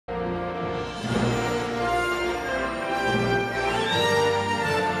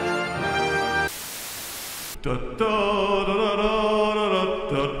Da, da, da, da, da,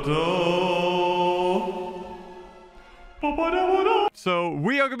 da, da. So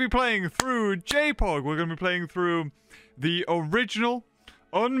we are going to be playing through JPOG. We're going to be playing through the original,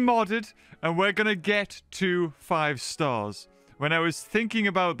 unmodded, and we're going to get to 5 stars. When I was thinking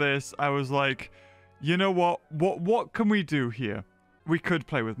about this, I was like, you know what can we do here? We could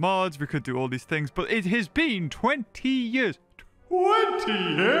play with mods, we could do all these things, but it has been 20 years. 20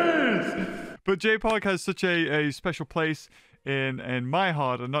 years! But JPOG has such a special place in my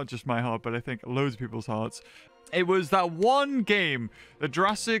heart, and not just my heart, but I think loads of people's hearts. It was that one game the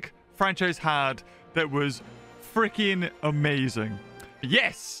Jurassic franchise had that was freaking amazing.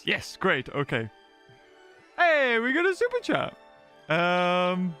 Yes, great, okay. Hey, we got a super chat.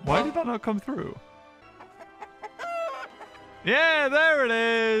 Why did that not come through? Yeah, there it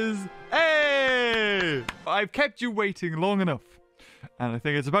is. Hey! I've kept you waiting long enough. And I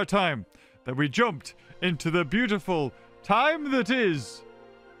think it's about time that we jumped into the beautiful time that is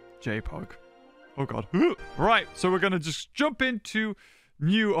JPOG. Oh, God. Right, so we're going to just jump into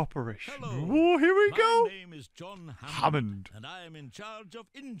new operation. Hello. Oh, here we go. My name is John Hammond, and I am in charge of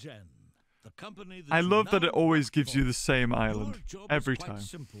InGen, the company that I love that it always gives you the same island every time.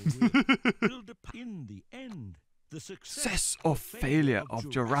 Simple. In the end, the Success or failure of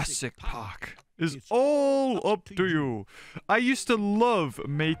Jurassic Park is all up to you. I used to love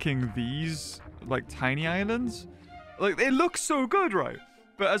making these, like, tiny islands. Like, they look so good, right?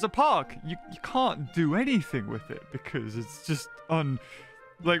 But as a park, you can't do anything with it because it's just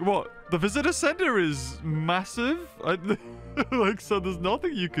like, what? The visitor center is massive. Like, so there's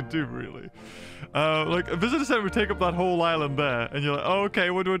nothing you could do, really. Like, a visitor center would take up that whole island there, and you're like, oh,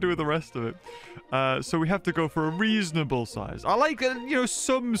 okay, what do I do with the rest of it? So we have to go for a reasonable size. I like,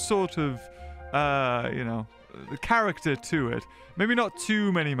 some sort of, character to it. Maybe not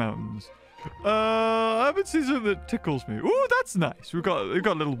too many mountains. I haven't seen something that tickles me. Ooh, that's nice. We've got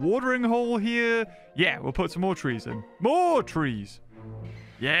a little watering hole here. Yeah, we'll put some more trees in. More trees.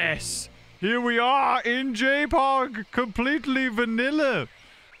 Yes. Here we are in JPOG. Completely vanilla.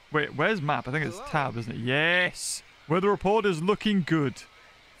 Wait, where's map? I think it's tab, isn't it? Yes. Weather report is looking good.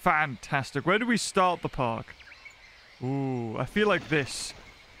 Fantastic. Where do we start the park? Ooh, I feel like this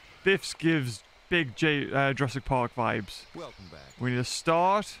gives big Jurassic Park vibes. Welcome back. We need to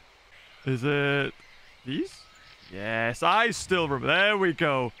start. Is it these? Yes, I still remember. There we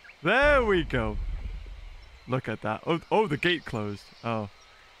go. There we go. Look at that. Oh, the gate closed. Oh,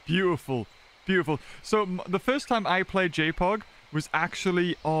 beautiful. Beautiful. So the first time I played JPOG was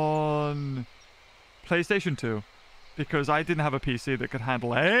actually on PlayStation 2 because I didn't have a PC that could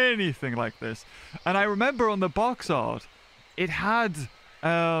handle anything like this. And I remember on the box art, it had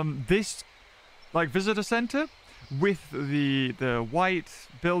this, like, visitor center with the white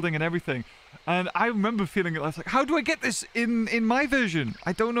building and everything. And I remember feeling, I was like, how do I get this in my version?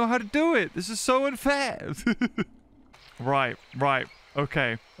 I don't know how to do it. This is so unfair. Right.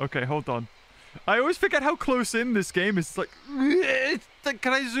 Okay, hold on. I always forget how close in this game is. It's like,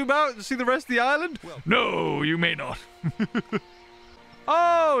 can I zoom out and see the rest of the island? Well, no, you may not.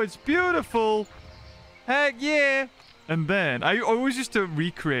 Oh, it's beautiful. Heck yeah. And then I always used to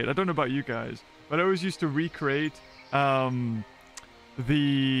recreate. I don't know about you guys, but I always used to recreate the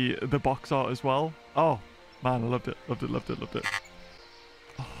box art as well. Oh, man, I loved it. Oh,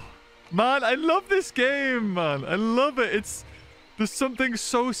 man, I love this game, man. I love it. There's something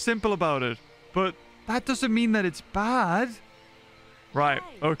so simple about it, but that doesn't mean that it's bad. Right,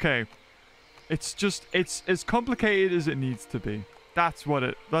 okay. It's just, it's as complicated as it needs to be. That's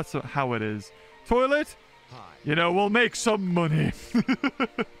how it is. Toilet? We'll make some money.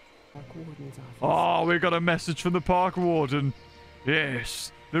 Oh, we got a message from the park warden.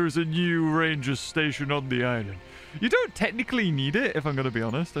 Yes, there is a new ranger station on the island. You don't technically need it, if I'm going to be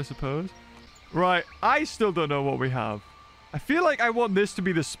honest, I suppose. Right, I still don't know what we have. I feel like I want this to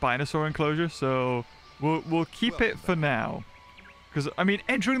be the Spinosaur enclosure, so we'll keep it for now. Because, I mean,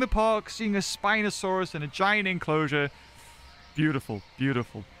 entering the park, seeing a Spinosaurus in a giant enclosure, beautiful.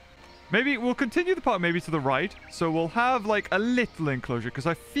 Maybe we'll continue the park maybe to the right, so we'll have, like, a little enclosure, because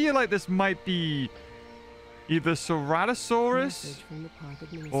I feel like this might be either Ceratosaurus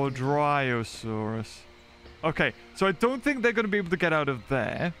or Dryosaurus. Okay, so I don't think they're going to be able to get out of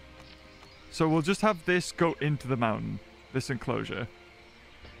there. So we'll just have this go into the mountain, this enclosure.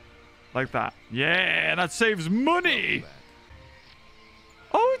 Like that. Yeah, that saves money!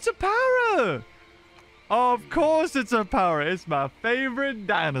 Oh, it's a para! Of course it's a para. It's my favorite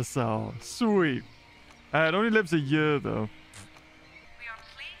dinosaur. Sweet. It only lives a year, though. We are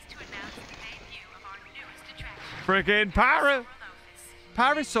pleased to announce the debut of our newest attraction. Freaking para!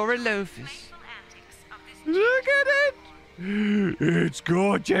 Parasaurolophus. Playful antics of this Look at it. It's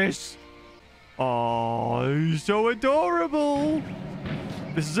gorgeous. Oh, so adorable.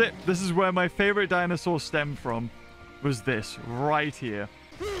 This is it. This is where my favorite dinosaur stemmed from. Was this right here.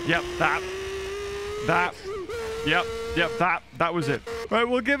 Yep, that. Yep, that was it. Right,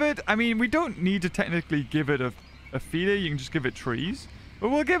 we'll give it... I mean, we don't need to technically give it a feeder. You can just give it trees. But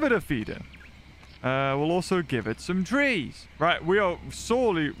we'll give it a feeder. We'll also give it some trees. Right, we are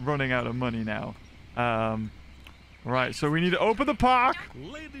sorely running out of money now. Right, so we need to open the park.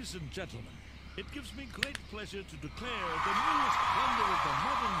 Ladies and gentlemen, it gives me great pleasure to declare the newest wonder of the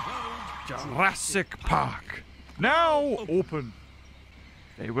modern world, Jurassic Park. Now open.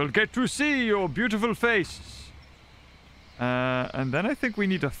 They will get to see your beautiful faces. And then I think we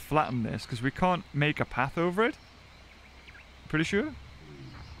need to flatten this because we can't make a path over it. Pretty sure?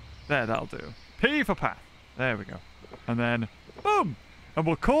 There, that'll do. P for path. There we go. And then, boom! And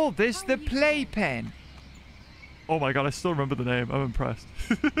we'll call this the playpen. Oh my god, I still remember the name. I'm impressed.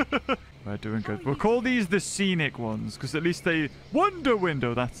 We're doing good. We'll call these the scenic ones because at least they... Wonder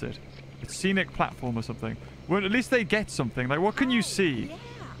window, that's it. It's scenic platform or something. Well, at least they get something. Like, what can you see?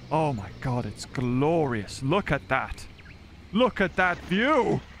 Oh my god, it's glorious. Look at that. Look at that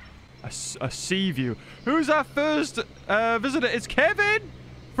view. A sea view. Who's our first visitor? It's Kevin.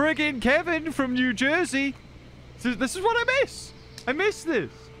 Friggin' Kevin from New Jersey. This is what I miss. I miss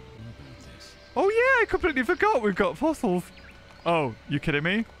this. Oh yeah, I completely forgot we've got fossils. Oh, you kidding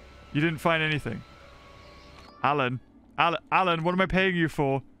me? You didn't find anything. Alan, what am I paying you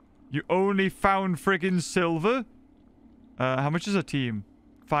for? You only found friggin' silver? How much is a team?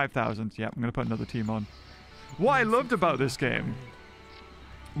 5,000. Yeah, I'm going to put another team on. What I loved about this game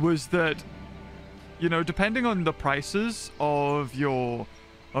was that, you know, depending on the prices of your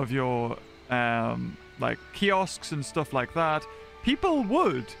like kiosks and stuff like that, people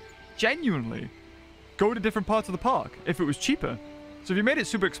would genuinely go to different parts of the park if it was cheaper. So if you made it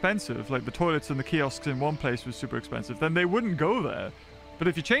super expensive, like the toilets and the kiosks in one place was super expensive, then they wouldn't go there. But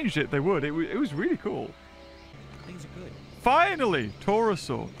if you changed it, they would. It was really cool. Things are good. Finally!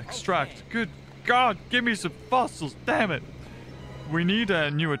 Torosaur. Extract. Okay. Good God, give me some fossils. Damn it. We need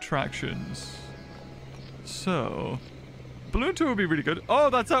new attractions. So... Balloon tour would be really good. Oh,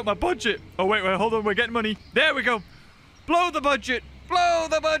 that's out my budget. Oh, wait, hold on. We're getting money. There we go. Blow the budget. Blow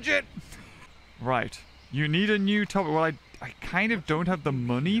the budget. Right. You need a new topic. Well, I kind of don't have the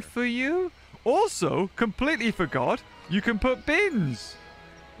money for you. Also, completely forgot, you can put bins.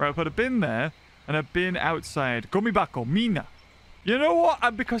 Right, I'll put a bin there and a bin outside. Gomibako, mina. You know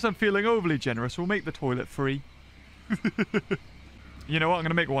what? Because I'm feeling overly generous, we'll make the toilet free. You know what? I'm going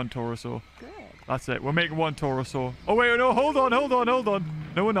to make one Torosaur. Good. That's it. We're making one Torosaur. Oh, wait. No, hold on.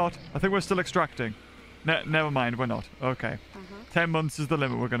 No, we're not. I think we're still extracting. Never mind. We're not. Okay. 10 months is the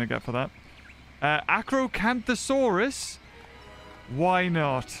limit we're going to get for that. Acrocanthosaurus. Why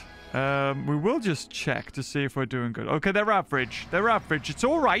not? We will just check to see if we're doing good. Okay, they're average. They're average. It's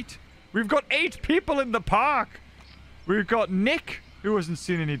all right. We've got 8 people in the park. We've got Nick, who hasn't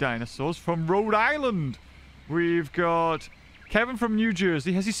seen any dinosaurs, from Rhode Island. We've got Kevin from New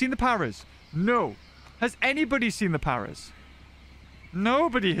Jersey. Has he seen the Paras? No. Has anybody seen the Paras?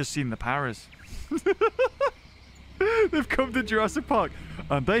 Nobody has seen the Paras. They've come to Jurassic Park,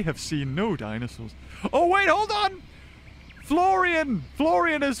 and they have seen no dinosaurs. Oh, wait, hold on! Florian!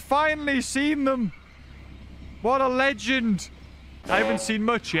 Florian has finally seen them! What a legend! I haven't seen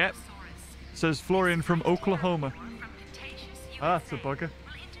much yet, says Florian from Oklahoma. Ah, that's a bugger.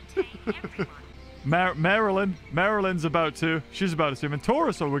 Marilyn's about to. She's about to see him. And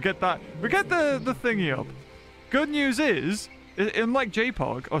Torosaur, we get the thingy up. Good news is, unlike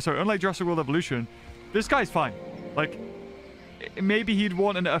JPOG, unlike Jurassic World Evolution, this guy's fine. Like, maybe he'd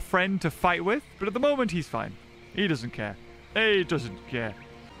want a friend to fight with, but at the moment he's fine. He doesn't care. He doesn't care.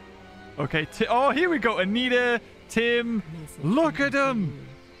 Okay, oh, here we go. Anita, Tim, look at him.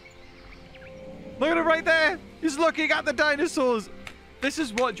 Look at him right there. He's looking at the dinosaurs. This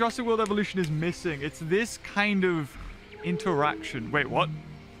is what Jurassic World Evolution is missing. It's this kind of interaction. Wait, what?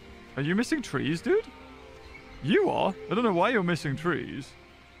 Are you missing trees, dude? You are? I don't know why you're missing trees.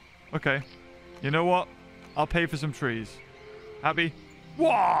 Okay. You know what? I'll pay for some trees. Happy?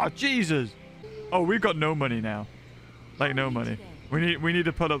 Whoa, Jesus. Oh, we've got no money now. Like, no money. We need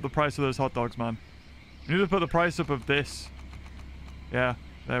to put up the price of those hot dogs, man. We need to put the price up of this. Yeah,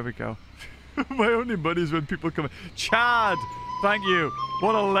 there we go. My only money is when people come in. Chad! Thank you.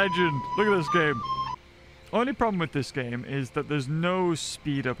 What a legend. Look at this game. Only problem with this game is that there's no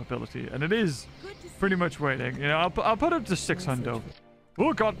speed up ability. And it is pretty much waiting. You know, I'll put it to 600.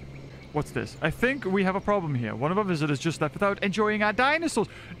 Oh, God. What's this? I think we have a problem here. One of our visitors just left without enjoying our dinosaurs.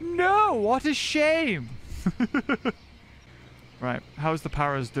 No! What a shame! Right, how's the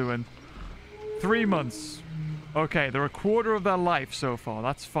paras doing? 3 months. Okay, they're a quarter of their life so far.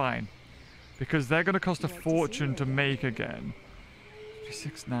 That's fine. Because they're going to cost a fortune to make again.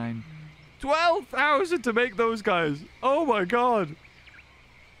 6, 9... 12,000 to make those guys. Oh my god.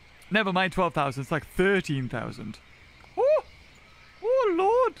 Never mind 12,000. It's like 13,000. Oh! Oh,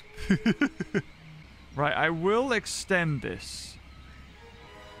 Lord! Right, I will extend this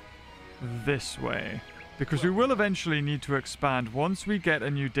way. Because we will eventually need to expand once we get a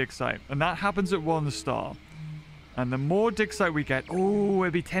new dig site. And that happens at 1 star. And the more dig site we get... Oh,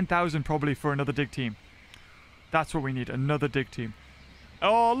 it'll be 10,000 probably for another dig team. That's what we need. Another dig team.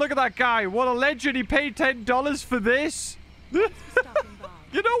 Oh, look at that guy. What a legend. He paid $10 for this. You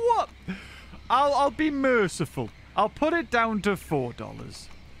know what? I'll be merciful. I'll put it down to $4.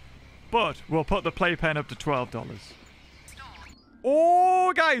 But we'll put the playpen up to $12.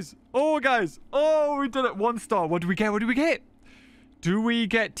 Oh, guys. Oh, guys. Oh, we did it. 1 star. What do we get? What do we get? Do we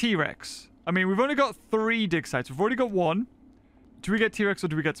get T-Rex? I mean, we've only got 3 dig sites. We've already got 1. Do we get T-Rex or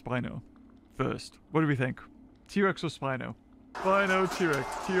do we get Spino first? What do we think? T-Rex or Spino? Spino, T-Rex,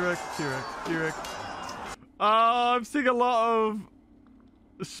 T-Rex, T-Rex, T-Rex. I'm seeing a lot of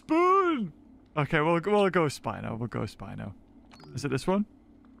spoon. Okay, we'll go Spino. We'll go Spino. Is it this one?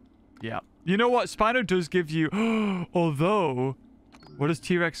 Yeah. You know what? Spino does give you... Although, what does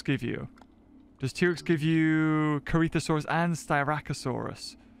T-Rex give you? Does T-Rex give you Corythosaurus and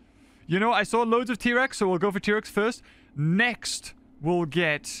Styracosaurus? You know what? I saw loads of T-Rex, so we'll go for T-Rex first. Next, we'll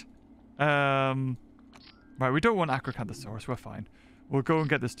get... Right, we don't want Acrocanthosaurus. We're fine. We'll go and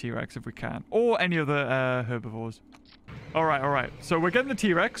get this T-Rex if we can. Or any other herbivores. Alright, alright. So we're getting the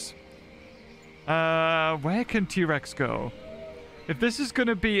T-Rex. Where can T-Rex go? If this is going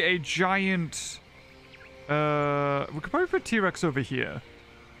to be a giant... we could probably put T-Rex over here.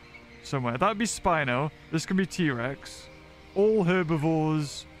 Somewhere. That'd be Spino. This can be T-Rex. All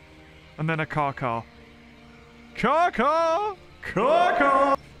herbivores. And then a car. Car!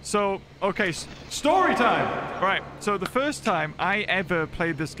 So, okay, story time! Right, so the first time I ever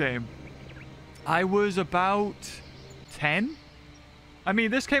played this game, I was about 10? I mean,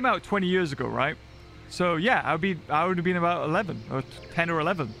 this came out 20 years ago, right? So, yeah, I would have been about 11, or 10 or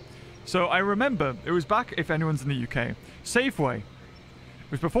 11. So, I remember, it was back, if anyone's in the UK, Safeway. It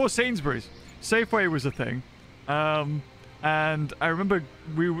was before Sainsbury's. Safeway was a thing. And I remember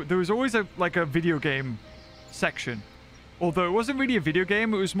there was always a video game section. Although it wasn't really a video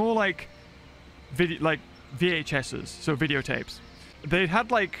game, it was more like VHSs, so videotapes. They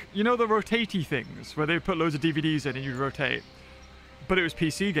had you know the rotatey things where they put loads of DVDs in and you'd rotate. But it was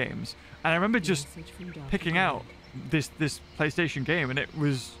PC games. And I remember just picking out this PlayStation game and it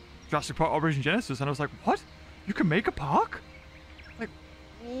was Jurassic Park Origin Genesis and I was like, what? You can make a park? Like,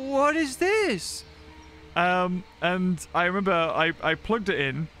 what is this? And I remember I plugged it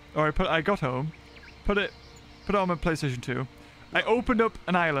in, or I got home, put it on my PlayStation 2. I opened up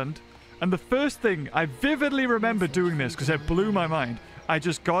an island, and the first thing I vividly remember doing this because it blew my mind. I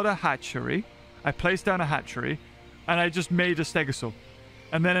just got a hatchery, I placed down a hatchery, and I just made a stegosaur,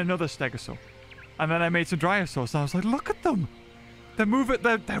 and then another stegosaur, and then I made some dryosaurs. And I was like, look at them, they're moving,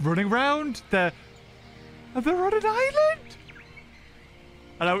 they're running around, they're on an island,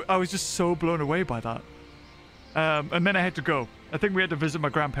 and I was just so blown away by that. And then I had to go. I think we had to visit my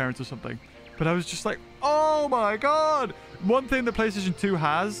grandparents or something. But I was just like, oh my god! One thing the PlayStation 2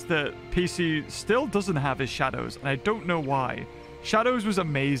 has that PC still doesn't have is Shadows. And I don't know why. Shadows was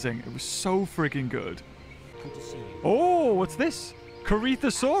amazing. It was so freaking good. Oh, what's this?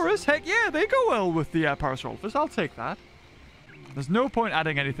 Corythosaurus? Heck yeah, they go well with the Parasaurolophus. I'll take that. There's no point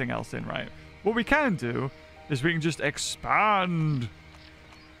adding anything else in, right? What we can do is we can just expand.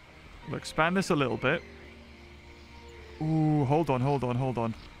 We'll expand this a little bit. Ooh, hold on.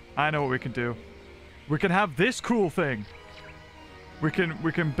 I know what we can do. We can have this cool thing. We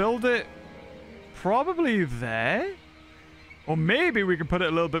can build it probably there. Or maybe we can put it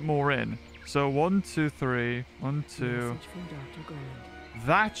a little bit more in. So 1, 2, 3. 1, 2.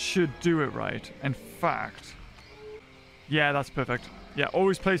 That should do it right. In fact. Yeah, that's perfect. Yeah,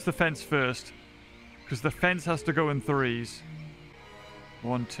 always place the fence first. Because the fence has to go in 3s.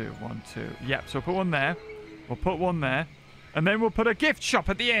 1, 2, 1, 2. Yep, so put one there. We'll put one there. And then we'll put a gift shop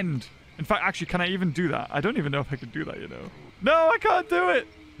at the end. In fact, actually, can I even do that? I don't even know if I can do that, you know. No, I can't do it.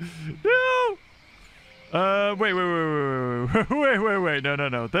 No. Wait.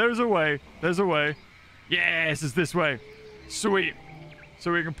 No. There's a way. Yes, it's this way. Sweet.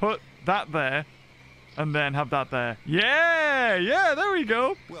 So we can put that there. And then have that there. Yeah, there we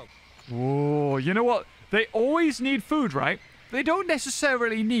go. Oh, you know what? They always need food, right? They don't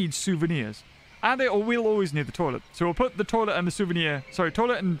necessarily need souvenirs. we'll always need the toilet. So we'll put the toilet and the souvenir... Sorry,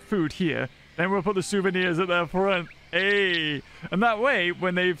 toilet and food here. Then we'll put the souvenirs at the front. Hey! And that way,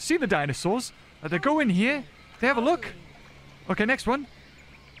 when they've seen the dinosaurs, they go in here, they have a look. Okay, next one.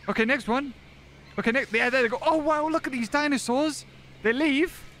 Okay, next one. Okay, next... Yeah, there they go. Oh, wow, look at these dinosaurs. They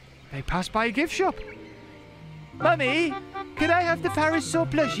leave. They pass by a gift shop. Mummy, can I have the parasaur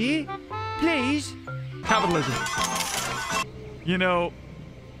plushie? Please? Capitalism. You know,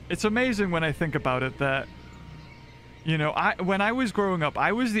 it's amazing when I think about it that, you know, when I was growing up,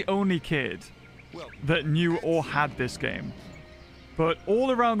 I was the only kid that knew or had this game. But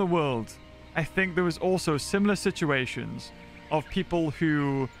all around the world, I think there was also similar situations of people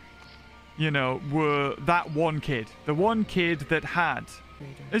who, you know, were that one kid. The one kid that had.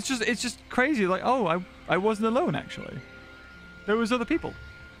 It's just crazy. Like, oh, I wasn't alone, actually. There was other people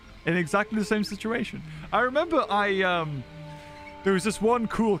in exactly the same situation. I remember there was this one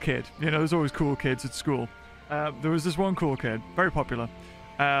cool kid. You know, there's always cool kids at school. There was this one cool kid, very popular.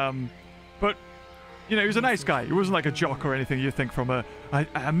 But, you know, he was a nice guy. He wasn't like a jock or anything you think from a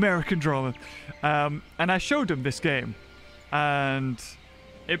American drama. And I showed him this game. And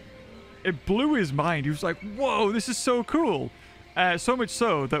it blew his mind. He was like, whoa, this is so cool. So much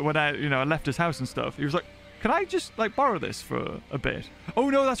so that when I left his house and stuff, he was like, can I just, like, borrow this for a bit? Oh,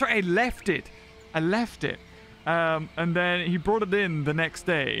 no, that's right. I left it. And then he brought it in the next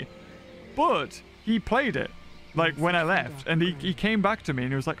day. But he played it, like, when I left. And he came back to me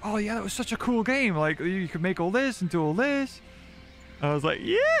and he was like, oh, yeah, that was such a cool game. Like, you could make all this and do all this. I was like,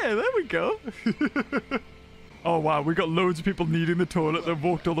 yeah, there we go. Oh, wow. We got loads of people needing the toilet that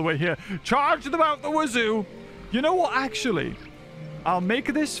walked all the way here. Charge them out the wazoo. You know what, actually? I'll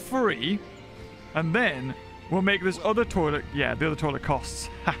make this free. And then we'll make this other toilet. Yeah, the other toilet costs.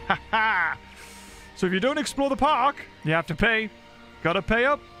 Ha ha ha. So if you don't explore the park, you have to pay. Gotta pay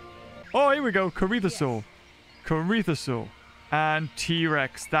up. Oh, here we go. Corythosaur. Corythosaur. And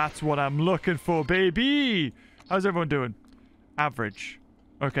T-Rex. That's what I'm looking for, baby. How's everyone doing? Average.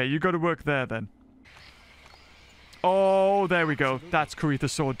 Okay, you go to work there then. Oh, there we go. That's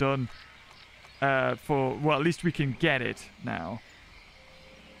Corythosaur done. Well, at least we can get it now.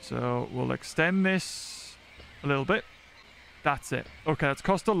 So we'll extend this a little bit. That's it. Okay, that's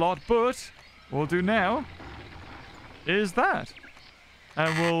cost a lot, but what we'll do now is that.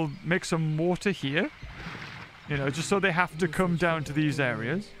 And we'll make some water here. You know, just so they have to come down to these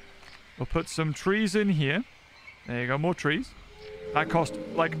areas. We'll put some trees in here. There you go, more trees. That cost,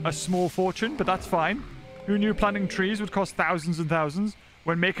 like, a small fortune, but that's fine. Who knew planting trees would cost thousands and thousands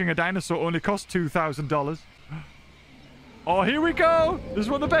when making a dinosaur only cost $2,000? Oh, here we go! This is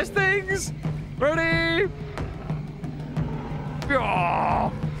one of the best things! Ready?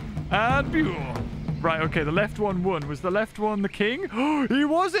 And right, okay, the left one won. Was the left one the king? He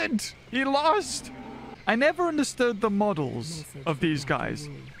wasn't! He lost! I never understood the models of these guys.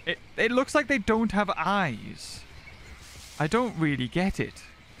 It looks like they don't have eyes. I don't really get it.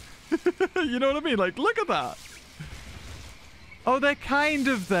 You know what I mean? Like, look at that. Oh, they're kind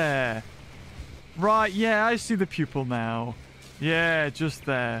of there. Right, yeah, I see the pupil now. Yeah, just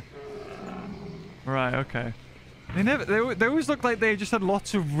there. Right, okay. They always look like they just had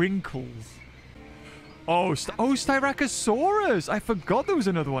lots of wrinkles. Oh, Styracosaurus! I forgot there was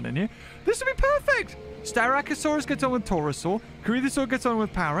another one in here. This would be perfect! Styracosaurus gets on with Torosaur, Corythosaur gets on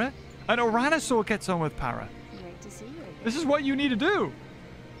with Para, and Oranosaur gets on with Para. Great to see you. This is what you need to do.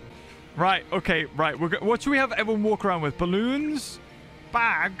 Right, okay, right. What should we have everyone walk around with? Balloons,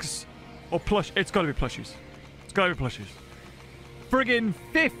 bags, or plush? It's gotta be plushies. It's gotta be plushies. Friggin'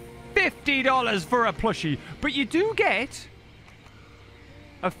 $50 for a plushie. But you do get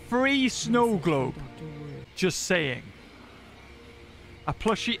a free snow globe. Just saying. A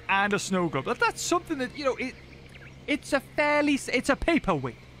plushie and a snow globe. That's something that, you know, it's a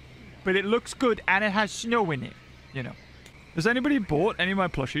paperweight. But it looks good and it has snow in it, you know. Has anybody bought any of my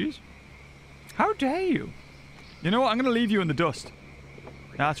plushies? How dare you? You know what? I'm going to leave you in the dust.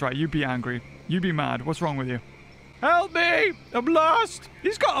 That's right. You be angry. You be mad. What's wrong with you? Help me! I'm lost!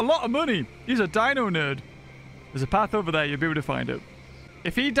 He's got a lot of money. He's a dino nerd. There's a path over there. You'll be able to find it.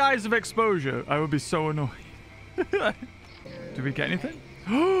 If he dies of exposure, I will be so annoyed. Did we get anything?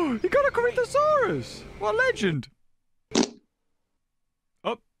 Oh, he got a Corythosaurus! What a legend!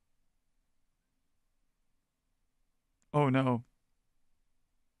 Oh. Oh no.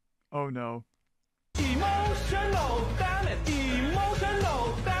 Oh no. Emotional, damn it!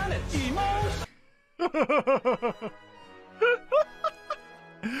 Emotional, damn it!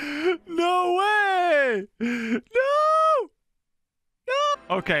 No way! No!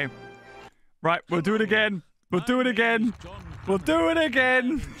 No! Okay. Right, we'll do it again. We'll do it again. We'll do it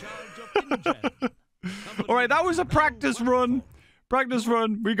again. All right, that was a practice run. Practice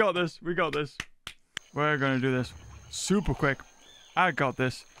run. We got this. We got this. We're going to do this super quick. I got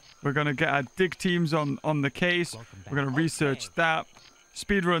this. We're going to get our dig teams on the case. We're going to research that.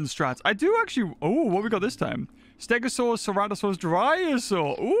 Speedrun strats. I do actually... Oh, what we got this time? Stegosaurus, Ceratosaurus,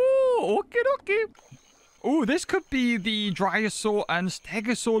 Dryosaur. Ooh, okay, okay. Ooh, this could be the Dryosaur and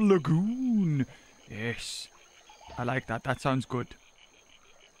Stegosaur Lagoon. Yes. I like that. That sounds good.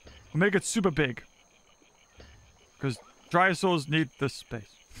 We'll make it super big. Because Dryosaurs need the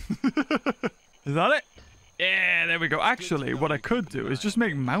space. Is that it? Yeah, there we go. Actually, what I could do is just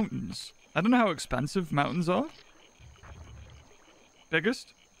make mountains. I don't know how expansive mountains are.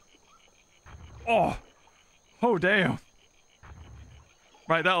 Biggest? Oh! Oh, damn.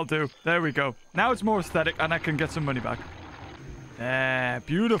 Right, that'll do. There we go. Now it's more aesthetic and I can get some money back.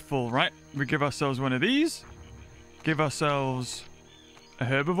 Beautiful. Right, we give ourselves one of these. Give ourselves a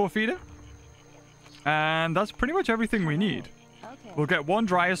herbivore feeder. And that's pretty much everything we need. Okay. We'll get one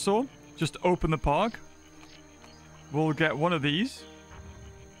Dryosaur. Just open the park. We'll get one of these.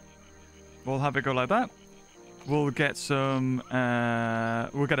 We'll have it go like that. We'll get some...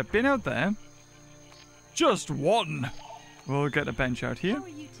 we'll get a bin out there. Just one. We'll get a bench out here.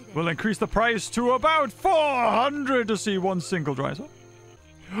 We'll increase the price to about 400 to see one single Dryosaur.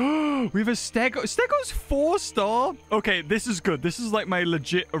 We have a Stego. Stego's 4-star. Okay, this is good. This is like my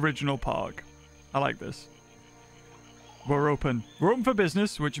legit original park. I like this. We're open. We're open for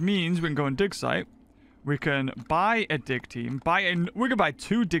business, which means we can go and dig site. We can buy a dig team. We can buy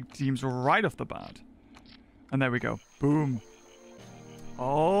 2 dig teams right off the bat. And there we go. Boom.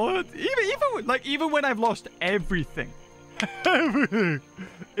 Oh, even when I've lost everything, everything,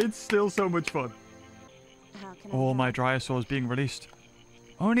 it's still so much fun. All my Dryosaurs being released.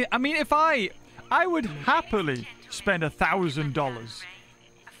 Only, I mean, if I would happily spend $1,000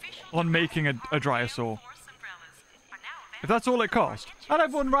 on making a Dryosaur. If that's all it cost, I'd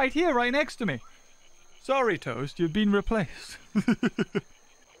have one right here, right next to me. Sorry, Toast, you've been replaced.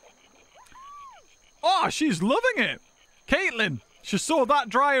 Oh, she's loving it. Caitlin, she saw that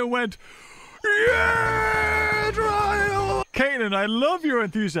Dryo and went, yeah, Dryo. Caitlin, I love your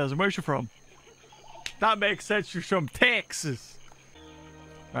enthusiasm. Where's she from? That makes sense. She's from Texas.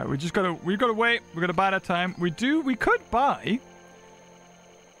 All right, we gotta wait. We're gonna buy that time. We could buy.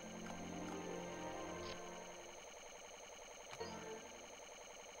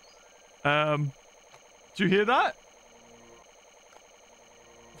 Do you hear that?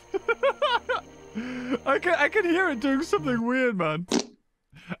 I can hear it doing something weird, man.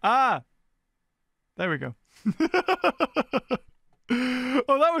 Ah, there we go.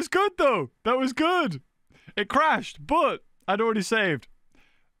 Oh, that was good though. That was good. It crashed, but I'd already saved.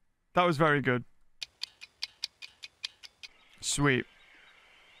 That was very good. Sweet.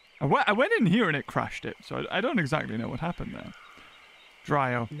 I went in here and it crashed it, so I don't exactly know what happened there.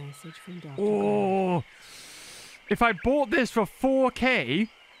 Dryo. Message from Dr. Oh, if I bought this for 4K,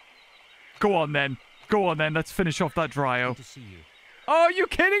 go on then. Go on then. Let's finish off that Dryo. To see you. Oh, are you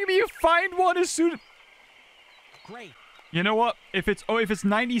kidding me? You find one as soon. Great. You know what? If it's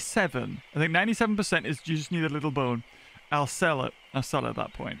 97, I think 97% is you just need a little bone. I'll sell it. I'll sell it at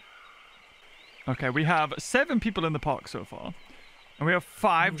that point. Okay, we have 7 people in the park so far. And we have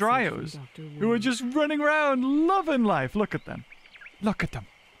 5 Dryos who are just running around loving life. Look at them. Look at them.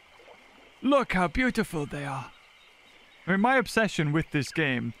 Look how beautiful they are. I mean, my obsession with this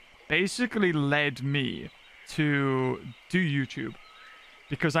game basically led me to do YouTube.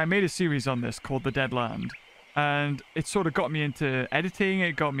 Because I made a series on this called The Dead Land. And it sort of got me into editing.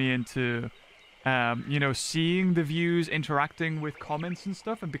 It got me into, you know, seeing the views, interacting with comments and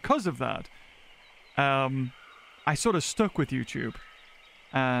stuff. And because of that, I sort of stuck with YouTube.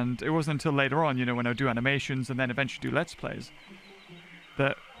 And it wasn't until later on, you know, when I would do animations and then eventually do Let's Plays,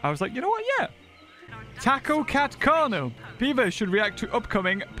 that I was like, you know what, yeah. Taco Cat Carno. Beaver should react to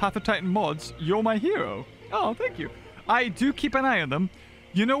upcoming Path of Titan mods. You're my hero. Oh, thank you. I do keep an eye on them.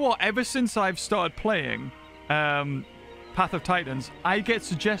 You know what, ever since I've started playing Path of Titans, I get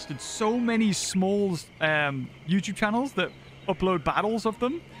suggested so many small YouTube channels that upload battles of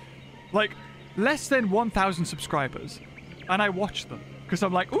them. Like, less than 1,000 subscribers. And I watch them. Because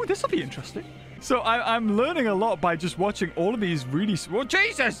I'm like, oh, this will be interesting. So I'm learning a lot by just watching all of these really... Oh,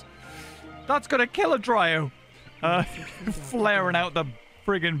 Jesus! That's going to kill a Dryo. Flaring out the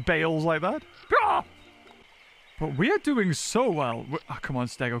friggin' bales like that. Ah! But we are doing so well. Oh, come on,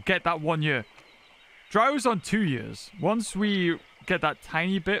 Stego. Get that 1 year. Dryo's on 2 years. Once we get that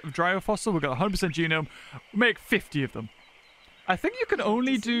tiny bit of Dryo fossil, we've got 100% genome. We'll make 50 of them. I think you can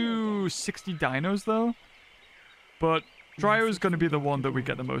only do 60 dinos, though. But Dryo is going to be the one that we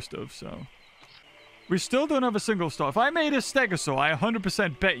get the most of, so. We still don't have a single star. If I made a stegosaur, I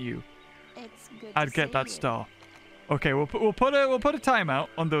 100% bet you I'd get that star. Okay, we'll put a timeout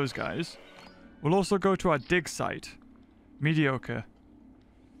on those guys. We'll also go to our dig site. Mediocre.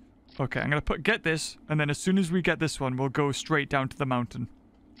 Okay, I'm going to get this, and then as soon as we get this one, we'll go straight down to the mountain.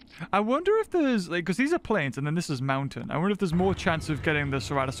 I wonder if there's, like, because these are plains, and then this is mountain. I wonder if there's more chance of getting the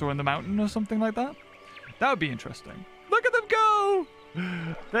ceratosaur in the mountain or something like that. That would be interesting. Look at them go!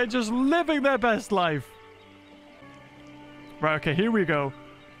 They're just living their best life. Right, okay, here we go.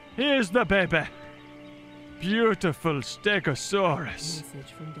 Here's the baby. Beautiful stegosaurus.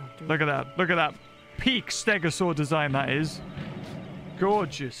 Look at that. Look at that peak stegosaur design that is.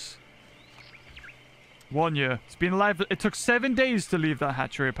 Gorgeous. 1 year. It's been alive. It took 7 days to leave that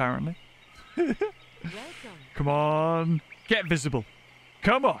hatchery, apparently. Come on. Get visible.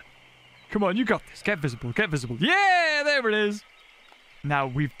 Come on. Come on, you got this. Get visible. Get visible. Yeah, there it is. Now,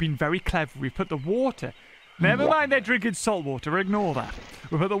 we've been very clever. We've put the water... Never mind they're drinking salt water. Ignore that.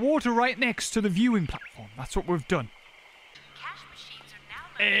 We've put the water right next to the viewing platform. That's what we've done. Cash machines are now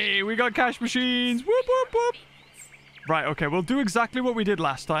located. Hey, we got cash machines. Whoop, whoop, whoop. Right, okay. We'll do exactly what we did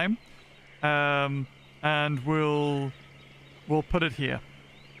last time. And we'll put it here.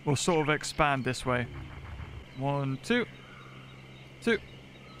 We'll sort of expand this way. 1, 2. 2.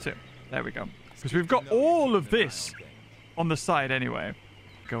 2. There we go. Because we've got all of this on the side anyway.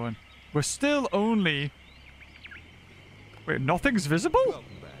 Going. We're still only... Wait, nothing's visible?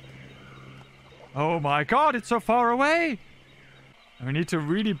 Oh my god, it's so far away! And we need to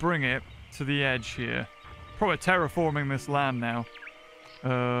really bring it to the edge here. Probably terraforming this land now.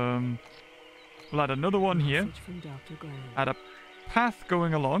 We'll add another one here. Add a path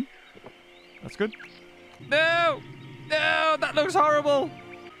going along. That's good. No! No! That looks horrible!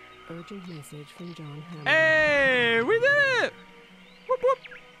 Urgent message from John Hammond. Hey! We did it! Whoop whoop!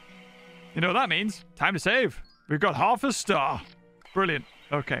 You know what that means? Time to save. We've got half a star. Brilliant.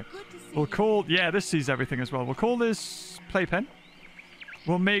 Okay. We'll call... Yeah, this sees everything as well. We'll call this playpen.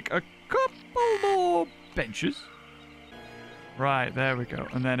 We'll make a couple more benches. Right, there we go.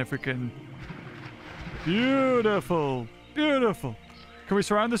 And then if we can... Beautiful. Beautiful. Can we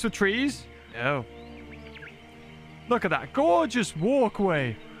surround this with trees? No. Look at that. Gorgeous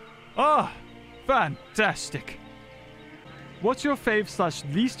walkway. Ah, fantastic. What's your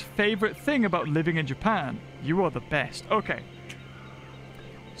fave/least favorite thing about living in Japan? You are the best. Okay.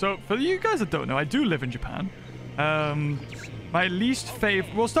 So, for you guys that don't know, I do live in Japan. My least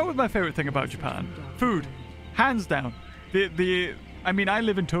favorite... We'll start with my favorite thing about Japan. Food. Hands down. I mean, I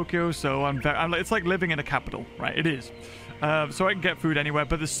live in Tokyo, so it's like living in a capital, right? It is. So I can get food anywhere,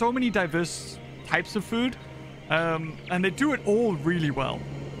 but there's so many diverse types of food. And they do it all really well.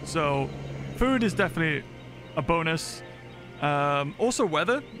 So, food is definitely a bonus. Also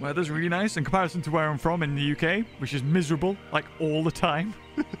weather. Weather's really nice in comparison to where I'm from in the UK, which is miserable, like all the time.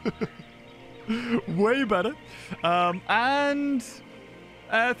 Way better. And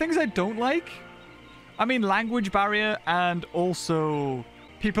things I don't like. I mean, language barrier, and also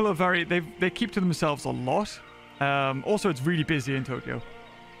people are very... They keep to themselves a lot. Also, it's really busy in Tokyo.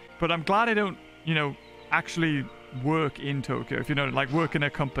 But I'm glad I don't, you know, actually work in Tokyo, if you know, like work in a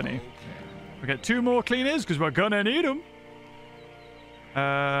company. We get 2 more cleaners because we're gonna need them.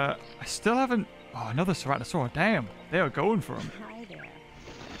 I still haven't... Oh, another ceratosaur. Damn, they are going for him. Hi there.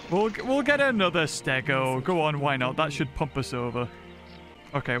 We'll get another stego. Go on, why not? That should pump us over.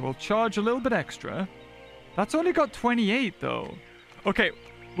 Okay, we'll charge a little bit extra. That's only got 28 though. Okay,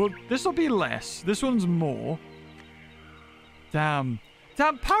 well, this will be less. This one's more. Damn.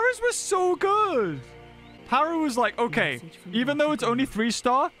 Damn, Paras was so good. Para was like, okay, even though it's only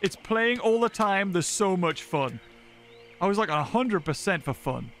 3-star, it's playing all the time. There's so much fun. I was like 100% for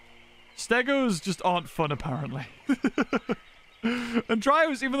fun. Stegos just aren't fun, apparently. And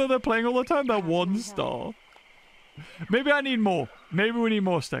Dryos, even though they're playing all the time, they're 1-star. Maybe I need more. Maybe we need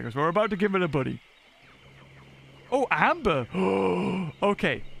more Stegos. We're about to give it a buddy. Oh, Amber.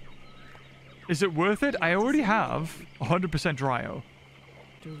 Okay. Is it worth it? I already have 100% Dryo.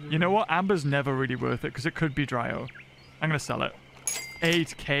 You know what? Amber's never really worth it because it could be Dryo. I'm going to sell it.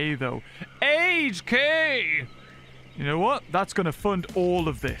 8k though. 8k! You know what? That's going to fund all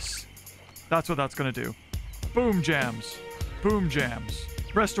of this. That's what that's going to do. Boom jams. Boom jams.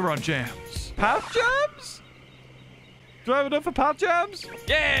 Restaurant jams. Pap jams? Do I have enough for pap jams?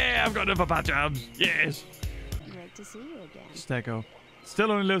 Yeah, I've got enough for pap jams. Yes. Great to see you again. Stego.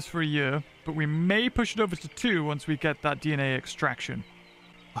 Still only lives for a year, but we may push it over to 2 once we get that DNA extraction.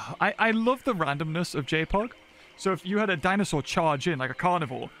 I love the randomness of JPOG. So if you had a dinosaur charge in, like a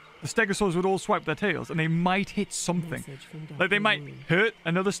carnivore, the stegosaurs would all swipe their tails, and they might hit something. Like, they might hurt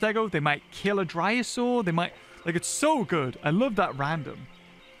another stego, they might kill a dryosaur, they might... Like, it's so good. I love that random.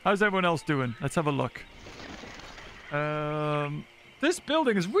 How's everyone else doing? Let's have a look. This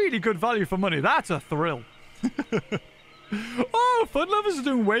building is really good value for money. That's a thrill. Oh, Fun Lovers are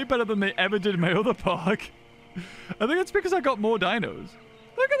doing way better than they ever did in my other park. I think it's because I got more dinos.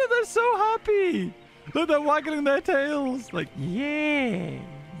 Look at them, they're so happy. Look, they're waggling their tails. Like, yeah,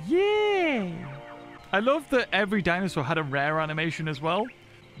 yeah. I love that every dinosaur had a rare animation as well.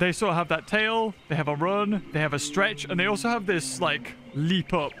 They sort of have that tail, they have a run, they have a stretch, and they also have this, like,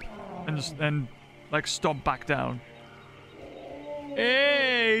 leap up and like, stomp back down.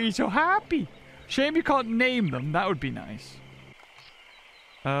 Hey, so happy. Shame you can't name them. That would be nice.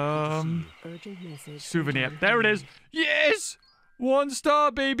 Souvenir. There it is. Yes! 1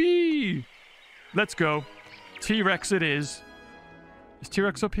 star, baby! Let's go. T-Rex it is. Is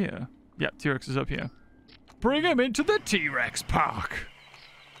T-Rex up here? Yeah, T-Rex is up here. Bring him into the T-Rex park.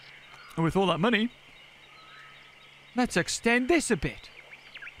 And with all that money, let's extend this a bit.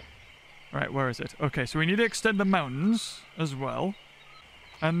 Right, where is it? Okay, so we need to extend the mountains as well.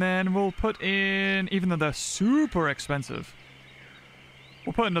 And then we'll put in, even though they're super expensive,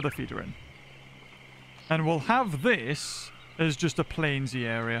 we'll put another feeder in. And we'll have this as just a plainsy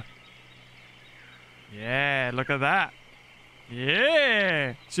area. Yeah, look at that.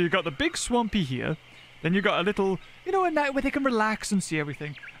 Yeah. So you've got the big swampy here. Then you've got a little, you know, a night where they can relax and see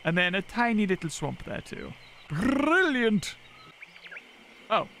everything. And then a tiny little swamp there too. Brilliant.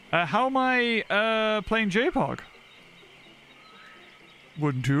 Oh, how am I playing JPOG?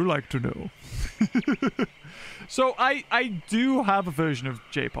 Wouldn't you like to know? So I do have a version of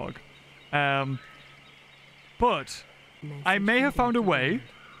JPOG. But I may have found a way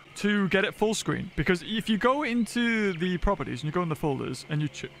to get it full screen. Because if you go into the properties and you go in the folders and you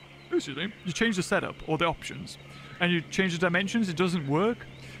change the setup or the options and you change the dimensions, it doesn't work.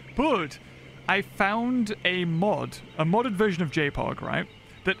 But I found a modded version of JPOG, right?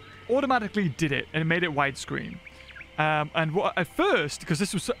 That automatically did it and made it widescreen. And what at first, because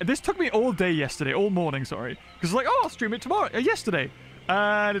this took me all day yesterday, all morning, sorry. Because it's like, oh, I'll stream it tomorrow, yesterday.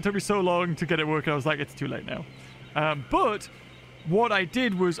 And it took me so long to get it working, I was like, it's too late now. But what I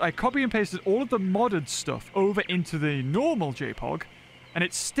did was I copy and pasted all of the modded stuff over into the normal JPOG, and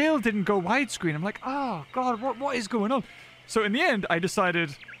it still didn't go widescreen. I'm like, oh, God, what is going on? So in the end, I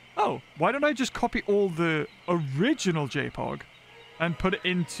decided, oh, why don't I just copy all the original JPOG and put it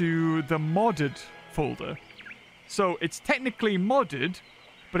into the modded folder? So it's technically modded,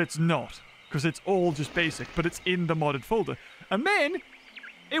 but it's not, because it's all just basic, but it's in the modded folder. And then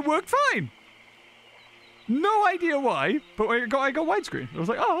it worked fine. No idea why, but I got widescreen. I was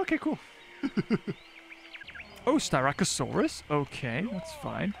like, oh, okay, cool. Oh, Styracosaurus. Okay, that's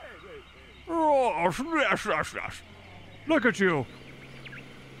fine. Look at you.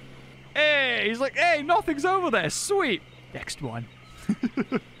 Hey, he's like, hey, nothing's over there. Sweet. Next one.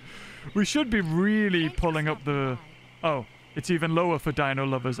 We should be really pulling up the... Oh, it's even lower for dino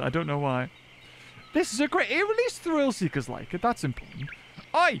lovers. I don't know why. This is a great... At least thrill seekers like it. That's important.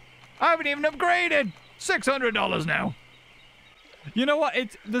 Oi! I haven't even upgraded! $600 now. You know what?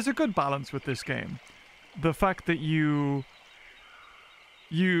 There's a good balance with this game. The fact that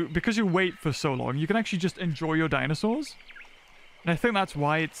because you wait for so long, you can actually just enjoy your dinosaurs. And I think that's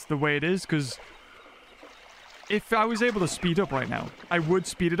why it's the way it is, because if I was able to speed up right now, I would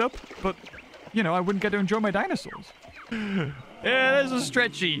speed it up, but, you know, I wouldn't get to enjoy my dinosaurs. Yeah, there's a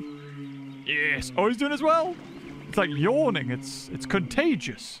stretchy. Yes. Oh, he's doing as well. It's like yawning. It's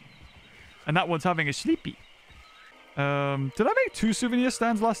contagious. And that one's having a sleepy. Did I make 2 souvenir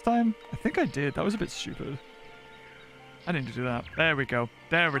stands last time? I think I did. That was a bit stupid. I didn't do that. There we go.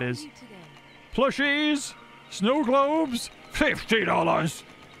 There it is. Plushies. Snow globes. $50.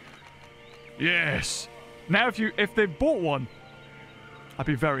 Yes. Now if they bought one, I'd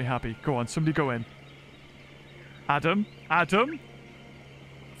be very happy. Go on, somebody go in. Adam.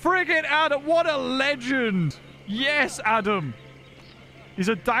 Friggin' Adam, what a legend. Yes, Adam. He's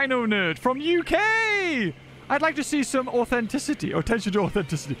a dino nerd from UK. I'd like to see some authenticity. Attention to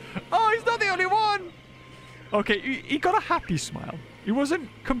authenticity. Oh, he's not the only one. Okay, he got a happy smile. He wasn't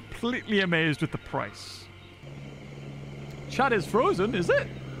completely amazed with the price. Chat is frozen, is it?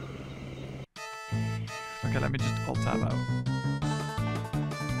 Okay, let me just alt-tab out.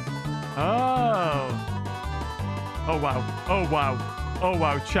 Oh. Oh, wow. Oh, wow. Oh,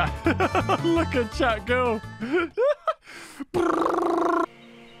 wow, chat. Look at chat go.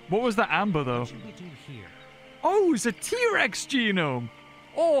 What was that amber, though? Oh, it's a T-Rex genome.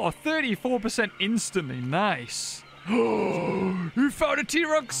 Oh, 34% instantly. Nice. We found a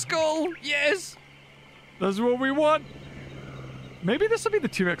T-Rex skull! Yes! That's what we want! Maybe this will be the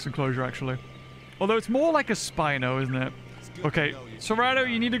T-Rex enclosure, actually. Although it's more like a Spino, isn't it? Okay,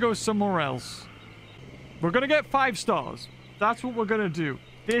 Serrato, you need to go somewhere else. We're gonna get 5 stars. That's what we're gonna do.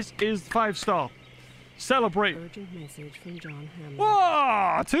 This is 5-star. Celebrate. Urgent message from John Hammond.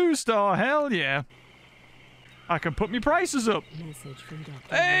 Whoa! 2-star, hell yeah. I can put me prices up. Message from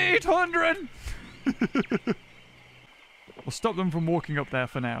Dr. 800! We'll stop them from walking up there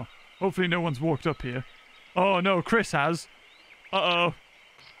for now. Hopefully no one's walked up here. Oh no, Chris has. Uh-oh.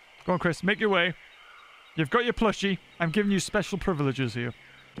 Go on, Chris, make your way. You've got your plushie. I'm giving you special privileges here.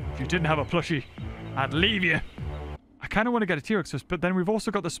 If you didn't have a plushie, I'd leave you. I kind of want to get a T-Rex, but then we've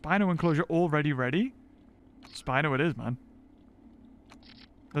also got the Spino enclosure already ready. Spino it is, man.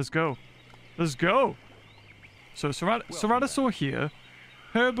 Let's go. Let's go. So Ceratosaur here.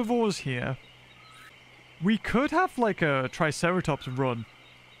 Herbivores here. We could have like a Triceratops run.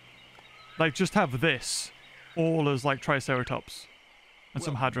 Like just have this all as like Triceratops. And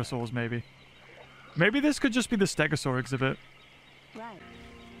some Hadrosaurs maybe. Maybe this could just be the Stegosaur exhibit. Right.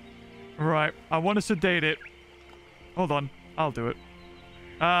 Right. I want to sedate it. Hold on. I'll do it.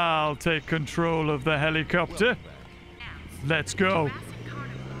 I'll take control of the helicopter. Let's go.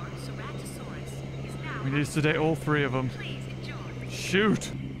 We need to sedate all 3 of them.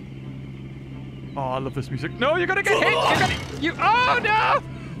 Shoot. Oh, I love this music. No, you're gonna get hit! You're gonna... You... Oh, no!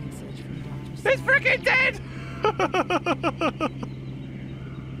 It's freaking dead!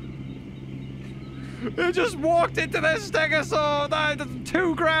 It just walked into the Stegosaur! That's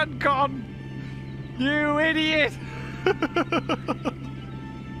 $2,000 gone! You idiot!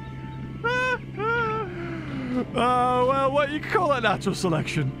 Oh, well, what you call that natural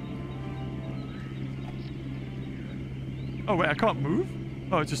selection? Oh, wait, I can't move?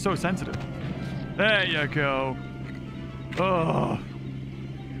 Oh, it's just so sensitive. There you go. Oh.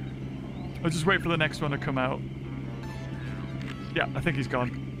 I'll just wait for the next one to come out. Yeah, I think he's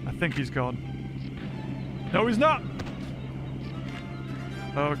gone. I think he's gone. No, he's not.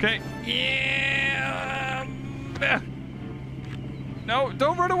 Okay. Yeah. No,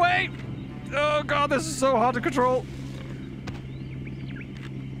 don't run away. Oh, God, this is so hard to control.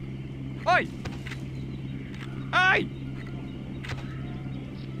 Oi. Aye.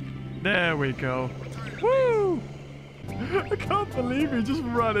 There we go. Woo! I can't believe he just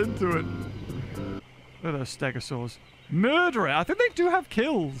ran into it. Look at those Stegosaurs. Murder it! I think they do have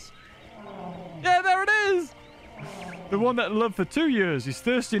kills. Yeah, there it is! The one that lived for 2 years. He's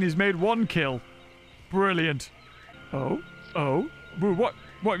thirsty and he's made 1 kill. Brilliant. Oh? Oh? What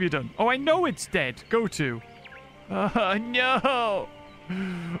have you done? Oh, I know it's dead. Go to. No!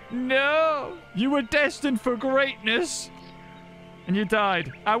 No! You were destined for greatness! And you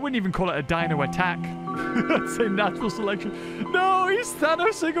died. I wouldn't even call it a dino attack. I'd say natural selection. No, he's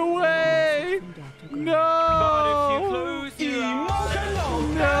Thanosing away! No! But if you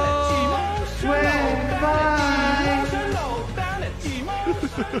close your eyes,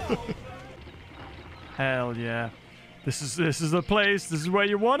 Hell yeah. This is the place. This is where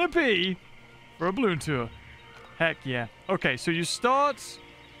you want to be for a balloon tour. Heck yeah. Okay, so you start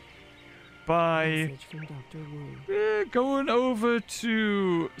by going over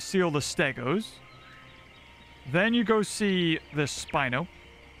to see all the Stegos. Then you go see the Spino.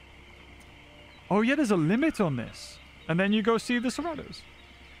 Oh yeah, there's a limit on this. And then you go see the Cerratos.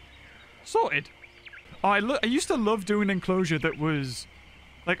 Sorted. Oh, I used to love doing an enclosure that was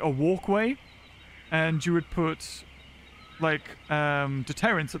like a walkway, and you would put like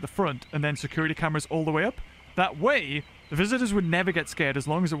deterrents at the front and then security cameras all the way up. That way, the visitors would never get scared as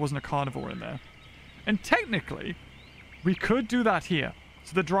long as there wasn't a carnivore in there. And technically, we could do that here.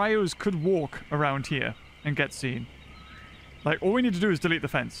 So the Dryos could walk around here and get seen. Like, all we need to do is delete the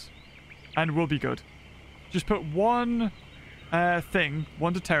fence. And we'll be good. Just put one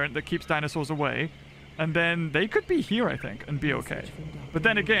one deterrent that keeps dinosaurs away. And then they could be here, I think, and be okay. But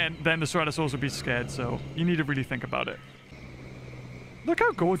then again, then the Ceratosaurs would be scared, so you need to really think about it. Look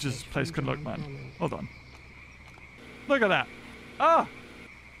how gorgeous this place could look, man. Hold on. Look at that. Ah!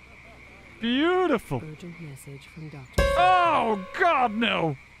 Beautiful. Urgent message from Dr. Oh, God,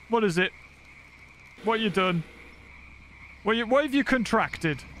 no. What is it? What you done? What have you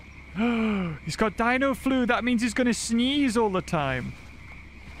contracted? He's got dino flu. That means he's going to sneeze all the time.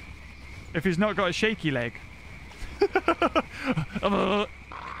 If he's not got a shaky leg. Oh,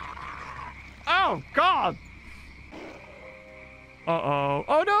 God. Uh-oh.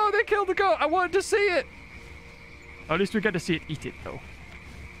 Oh, no, they killed the goat. I wanted to see it. At least we get to see it eat it, though.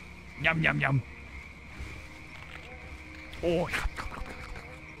 Yum, yum, yum. Oh,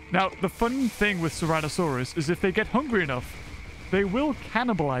 Now, the fun thing with Tyrannosaurus is if they get hungry enough, they will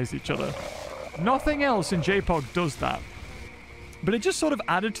cannibalize each other. Nothing else in JPOG does that. But it just sort of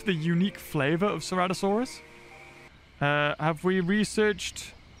added to the unique flavor of Tyrannosaurus. Have we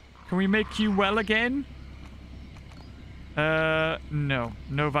researched... Can we make you well again? No.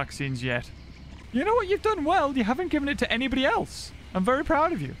 No vaccines yet. You know what? You've done well. You haven't given it to anybody else. I'm very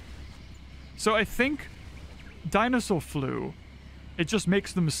proud of you. So I think dinosaur flu, it just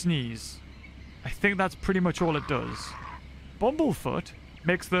makes them sneeze. I think that's pretty much all it does. Bumblefoot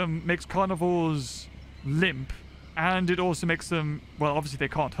makes carnivores limp, and it also makes them, well, obviously they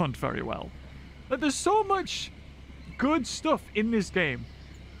can't hunt very well. But there's so much good stuff in this game.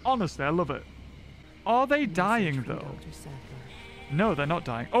 Honestly, I love it. Are they dying, though? No, they're not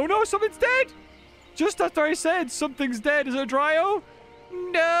dying. Oh, no, something's dead! Just after I said something's dead. Is it a Dryo?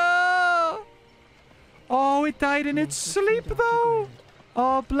 No! Oh, it died in its sleep, though.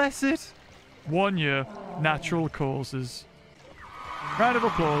 Oh, bless it. 1 year. Natural causes. Round of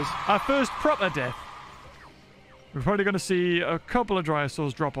applause. Our first proper death. We're probably going to see a couple of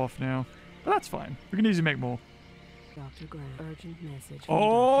Dryosaurs drop off now. But that's fine. We can easily make more. Dr. Grant, urgent message.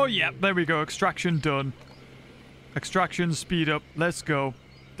 Oh, yeah. There we go. Extraction done. Extraction speed up. Let's go.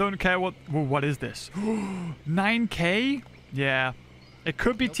 Don't care what... Well, what is this? 9K? Yeah. It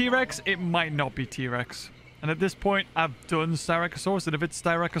could be T-Rex. It might not be T-Rex. And at this point, I've done Styracosaurus. And if it's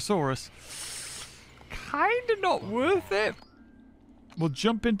Styracosaurus, kind of not worth it. We'll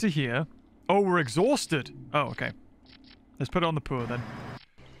jump into here. Oh, we're exhausted. Oh, okay. Let's put it on the poor then.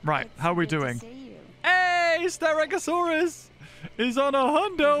 Right. How are we doing? Hey, Styracosaurus is on a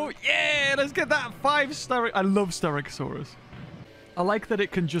hundo. Yeah, let's get that 5 Styracosaurus. I love Styracosaurus. I like that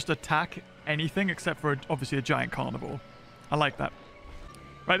it can just attack anything except for, obviously, a giant carnivore. I like that.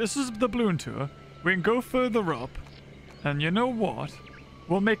 Right, this is the balloon tour. We can go further up. And you know what?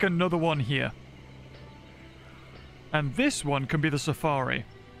 We'll make another one here. And this one can be the safari.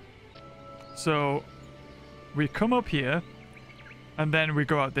 So, we come up here. And then we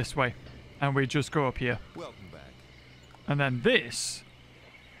go out this way. And we just go up here. Welcome back. And then this...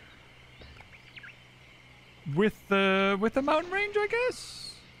 With the mountain range, I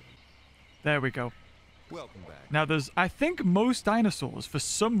guess? There we go. Welcome back. Now, I think most dinosaurs, for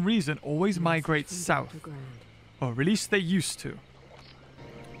some reason, always migrate south. Or at least they used to.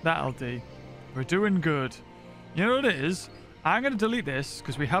 That'll do. We're doing good. You know what it is? I'm going to delete this,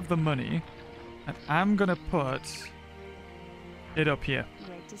 because we have the money. And I'm going to put it up here.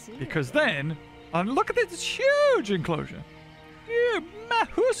 Because then, and look at this huge enclosure. Yeah,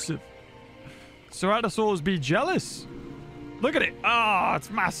 massive. Ceratosaurs be jealous. Look at it. Ah, it's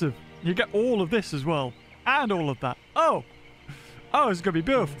massive. You get all of this as well. And all of that. Oh. Oh, it's going to be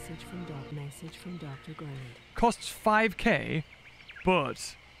beautiful. Message from Dr. Grant. Costs 5k,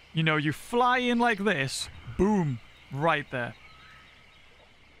 but, you know, you fly in like this. Boom. Right there.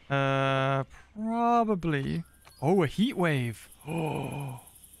 Probably. Oh, a heat wave. Oh.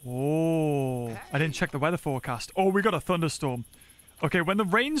 Oh. I didn't check the weather forecast. Oh, we got a thunderstorm. Okay, when the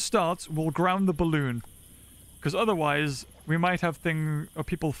rain starts, we'll ground the balloon. Because otherwise, we might have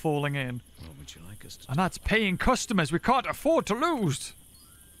people falling in. What would you like us to do? And that's paying customers we can't afford to lose.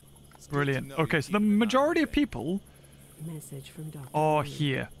 Brilliant. Okay, so the majority of people are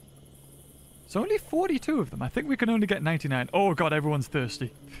here. It's only 42 of them. I think we can only get 99. Oh god, everyone's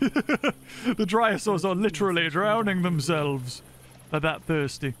thirsty. The Dryosaurs are literally drowning themselves. They're that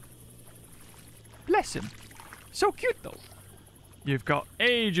thirsty. Bless him. So cute, though. You've got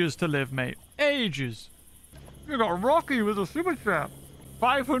ages to live, mate. Ages. You got Rocky with a super chat.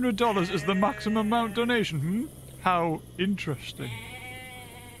 $500 is the maximum amount donation. How interesting.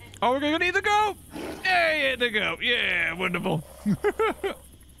 Oh, we're going to need the go. Yeah, the go. Yeah, wonderful.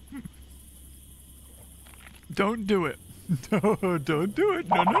 Don't do it. No, don't do it.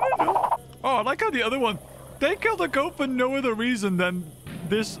 No, no, no, no. Oh, I like how the other one. They killed a goat for no other reason than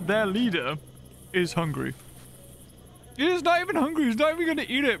their leader is hungry. He's not even hungry. He's not even going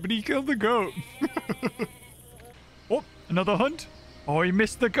to eat it, but he killed the goat. Oh, another hunt. Oh, he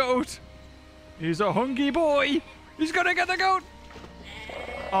missed the goat. He's a hungry boy. He's going to get the goat.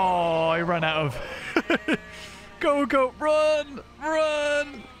 Oh, he ran out of... Go, goat, run.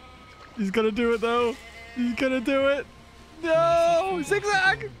 Run. He's going to do it, though. He's going to do it. No,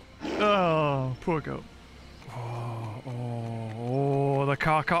 zigzag. Oh, poor goat. Oh, the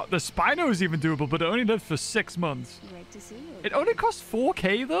car. The Spino is even doable, but it only lived for 6 months. Great to see you. It only costs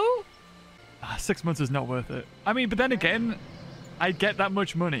 4k though? 6 months is not worth it. I mean, but then again, I get that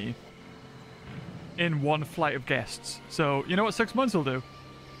much money in one flight of guests. So, you know what 6 months will do?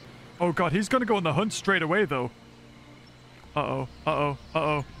 Oh god, he's gonna go on the hunt straight away though. Uh-oh. Uh-oh.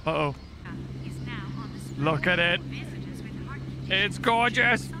 Uh-oh. Uh-oh. Is now on the Look at it. visitors with heart It's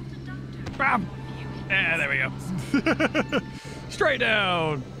gorgeous. Bam. Yeah, there we go. Straight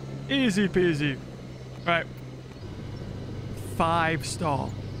down. Easy peasy. Right. 5-star.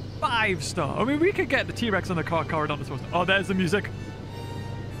 5-star. I mean, we could get the T-Rex on the corridor. Oh, there's the music.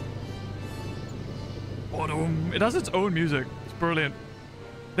 It has its own music. It's brilliant.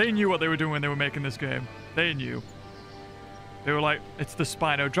 They knew what they were doing when they were making this game. They knew. They were like, it's the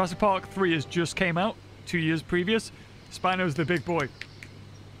Spino. Jurassic Park 3 has just came out 2 years previous. Spino's the big boy.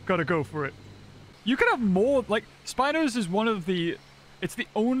 Gotta go for it. You can have more, like, Spino's is one of the, it's the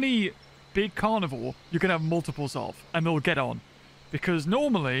only big carnivore you can have multiples of, and they'll get on. Because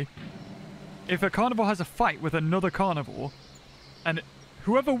normally, if a carnivore has a fight with another carnivore, and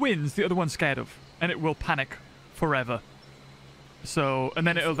whoever wins, the other one's scared of, and it will panic forever. So, and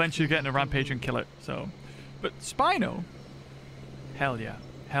then it'll eventually get in a rampage and kill it, so. But Spino, hell yeah,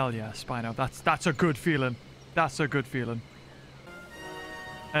 Spino, that's a good feeling. That's a good feeling.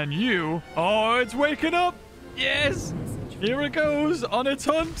 And you, oh, it's waking up. Yes, here it goes on its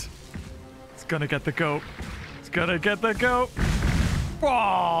hunt. It's gonna get the goat. It's gonna get the goat.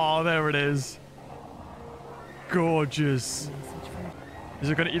 Oh, there it is. Gorgeous. Is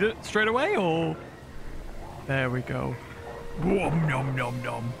it gonna eat it straight away, or? There we go. Wom, nom, nom,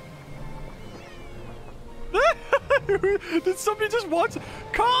 nom. Did somebody just watch?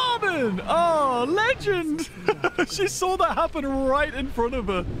 Carmen! Oh, legend! She saw that happen right in front of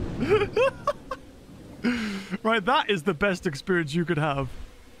her. Right, that is the best experience you could have.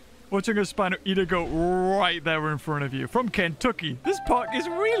 Watching a Spino eat a goat right there in front of you. From Kentucky. This park is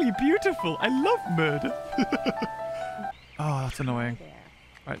really beautiful. I love murder. Oh, that's annoying.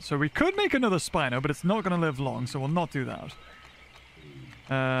 Right, so we could make another Spino, but it's not going to live long, so we'll not do that.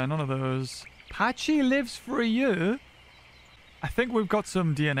 None of those. Patchy lives for a year. I think we've got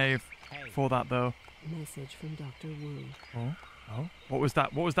some DNA for that, though. Message from Dr. Wu. Oh. What was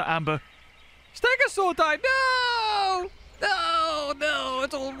that? What was that, Amber? Stegosaur died! No! No!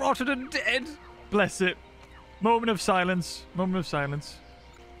 It's all rotted and dead. Bless it. Moment of silence. Moment of silence.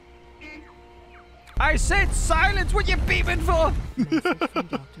 I said silence! What you beeping for? Message from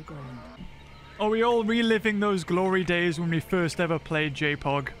Dr. Grant. Are we all reliving those glory days when we first ever played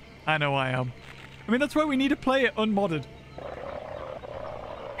JPOG? I know I am. I mean, that's why we need to play it unmodded.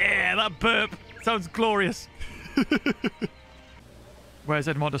 Yeah, that burp. Sounds glorious. Where's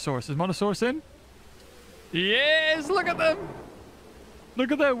Edmontosaurus? Is Montosaurus in? Yes, look at them.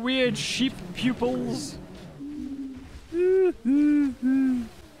 Look at their weird sheep pupils. I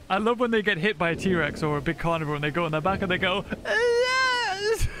love when they get hit by a T-Rex or a big carnivore and they go on their back and they go,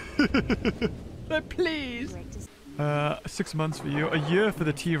 yes! But please. 6 months for you. A year for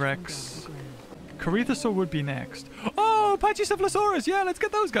the T-Rex. Corythosaur would be next. Oh, Pachycephalosaurus. Yeah, let's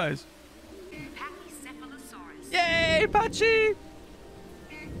get those guys. Pachycephalosaurus. Yay, Patchy!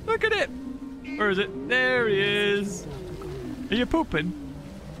 Look at it. Where is it? There he is. Are you pooping?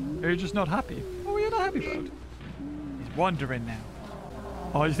 Or are you just not happy? Oh, you're not happy about it. He's wandering now.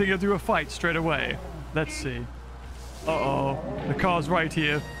 Oh, you think he'll do a fight straight away? Let's see. Uh-oh. The car's right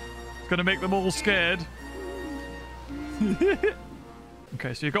here. It's gonna make them all scared.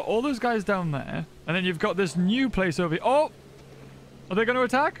 Okay, so you've got all those guys down there. And then you've got this new place over here. Oh! Are they gonna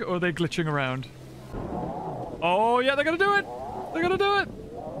attack? Or are they glitching around? Oh, yeah, they're gonna do it! They're gonna do it!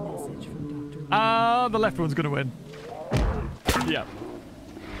 Message from Dr. Wu. Ah, the left one's gonna win. Yeah.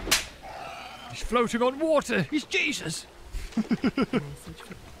 He's floating on water. He's Jesus.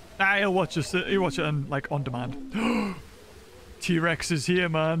 He'll watch us. He'll watch it on, like, on demand. T-Rex is here,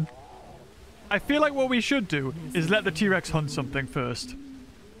 man. I feel like what we should do is let the T-Rex hunt something first.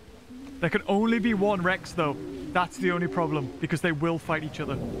 There can only be one Rex, though. That's the only problem, because they will fight each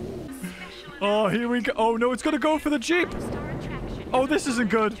other. Oh, here we go. Oh, no, it's going to go for the Jeep. Oh, this isn't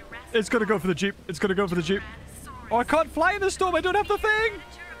good. It's going to go for the Jeep. It's going to go for the Jeep. Oh, I can't fly in the storm. I don't have the thing.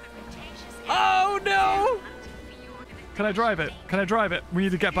 Oh, no. Can I drive it? Can I drive it? We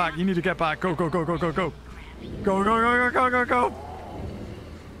need to get back. You need to get back. Go, go, go, go, go, go. Go, go, go, go, go, go, go.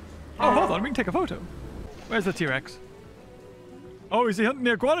 Oh, hold on. We can take a photo. Where's the T-Rex? Oh, is he hunting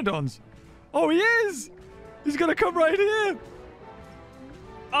the iguanodons? Oh, he is. He's going to come right here.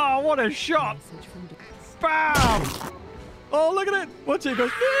 Oh, what a shot. Bam. Oh, look at it. Watch it. It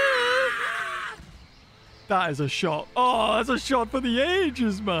goes. That is a shot. Oh, that's a shot for the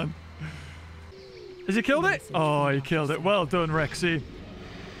ages, man. Has he killed it? Oh, he killed it. Well done, Rexy.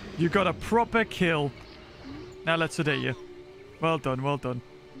 You got a proper kill. Now let's sedate you. Well done, well done.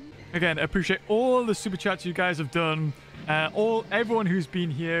 Again, I appreciate all the super chats you guys have done. Everyone who's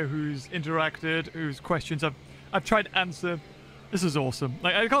been here, who's interacted, whose questions. I've tried to answer. This is awesome.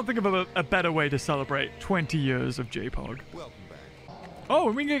 Like, I can't think of a better way to celebrate 20 years of JPOG. Welcome back.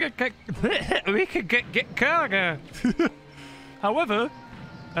 Oh, we can get cargo. However,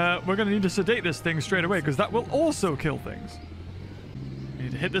 we're going to need to sedate this thing straight away because that will also kill things. We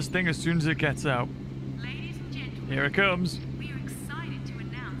need to hit this thing as soon as it gets out. Ladies and gentlemen, Here it comes. we are excited to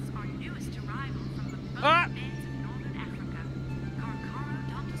announce our newest arrival from the Ah! bone beds of northern Africa,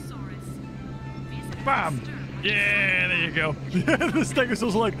 Carcharodontosaurus. Visitors Bam! stir Yeah, there you go. The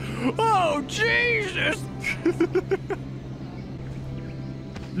Stegosaurus like, oh, Jesus!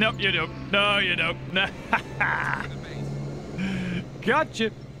 Nope, you don't. No, you don't. No.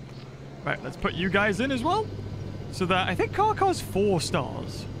 Gotcha. Right, let's put you guys in as well. So that, I think Carcar's 4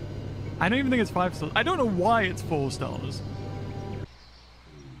 stars. I don't even think it's 5 stars. I don't know why it's 4 stars.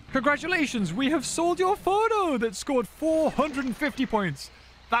 Congratulations, we have sold your photo that scored 450 points.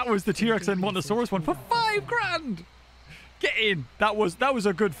 That was the T-Rex and Montosaurus one for 5 grand. Get in. That was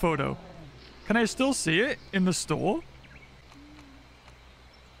a good photo. Can I still see it in the store?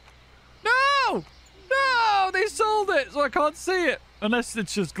 No! No! They sold it, so I can't see it. Unless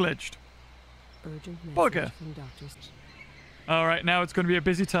it's just glitched. Urgent message Bugger. from Dr. Alright, now it's going to be a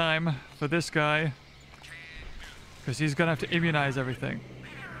busy time for this guy. Because he's going to have to immunize everything.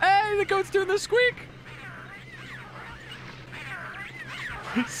 Hey, the goat's doing the squeak!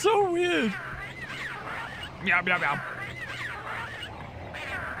 It's so weird. Meow, meow, meow.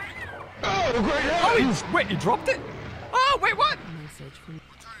 Oh, great heavens! Wait, he dropped it? Oh, wait, what? Message from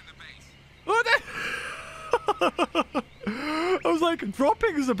Oh, that... I was like,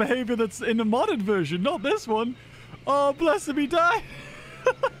 dropping is a behavior that's in the modded version, not this one. Oh, bless him, he died.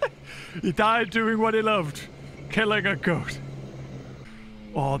 He died doing what he loved. Killing a goat.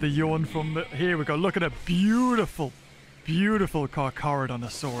 Oh, the yawn from the... Here we go. Look at a beautiful, beautiful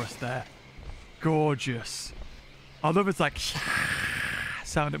Carcharodontosaurus there. Gorgeous. I love its like...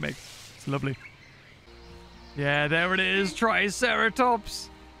 sound it makes. It's lovely. Yeah, there it is. Triceratops.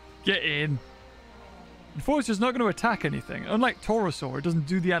 Get in. Unfortunately, it's not going to attack anything. Unlike Torosaur, it doesn't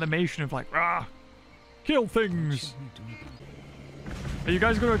do the animation of like, ah, kill things. Are you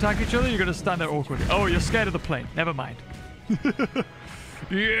guys going to attack each other? You're going to stand there awkwardly. Oh, you're scared of the plane. Never mind.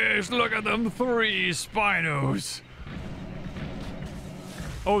 Yes, look at them 3 Spinos.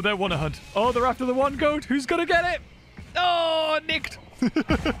 Oh, they want to hunt. Oh, they're after the one goat. Who's going to get it? Oh, nicked.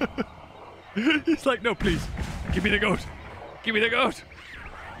 He's like, no, please. Give me the goat. Give me the goat.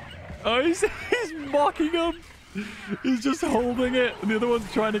 Oh, he's mocking him. He's just holding it. And the other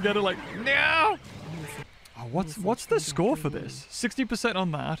one's trying to get it like, no. Oh, what's the score for this? 60%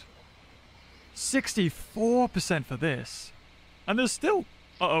 on that. 64% for this. And there's still...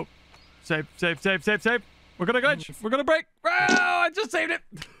 Uh-oh. Save, save, save, save, save. We're going to glitch. We're going to break. Oh, I just saved it.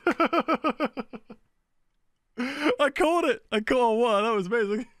 I caught it. Wow, that was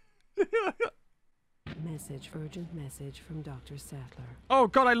amazing. message, urgent message from Dr. Sattler. Oh,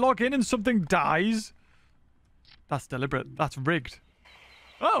 God, I log in and something dies. That's deliberate. That's rigged.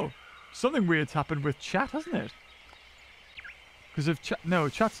 Oh, something weird's happened with chat, hasn't it? Because if chat... No,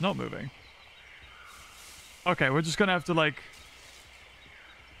 chat's not moving. Okay, we're just going to have to, like...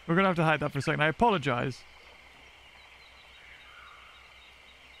 We're going to have to hide that for a second. I apologize.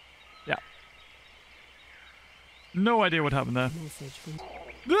 Yeah. No idea what happened there. Message from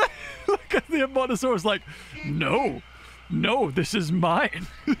Look at the Montosaurus like, no, no, this is mine.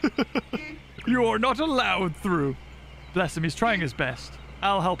 You're not allowed through. Bless him, he's trying his best.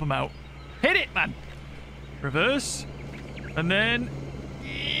 I'll help him out. Hit it, man. Reverse. And then...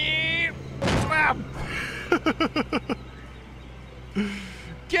 Bam.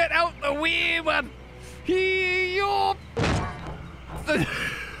 Get out the way, man. You're...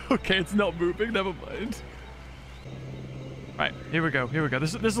 Okay, it's not moving, never mind. Right, here we go, here we go.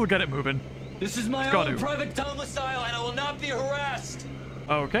 This will get it moving. This is my own private domicile and I will not be harassed.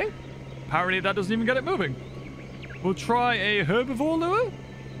 Okay. Apparently that doesn't even get it moving. We'll try a herbivore lure.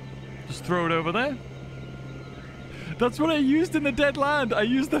 Just throw it over there. That's what I used in the Dead Land. I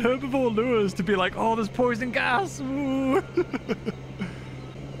used the herbivore lures to be like, oh, there's poison gas. Ooh.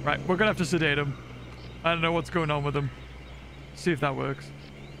 Right, we're gonna have to sedate him. I don't know what's going on with him. See if that works.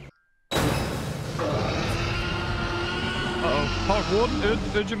 Uh-oh. Park Warden,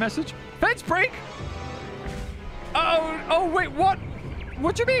 urgent message. Fence break! Oh, wait, what?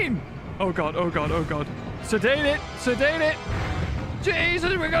 What do you mean? Oh, God, oh, God, oh, God. Sedate it, sedate it.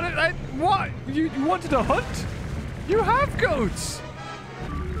 Jesus, we got it. What? You wanted to hunt? You have goats.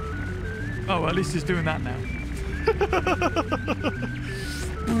 Oh, at least he's doing that now.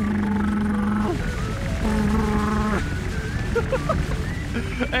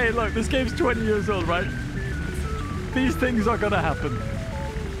 Hey, look, this game's 20 years old, right? These things are gonna happen.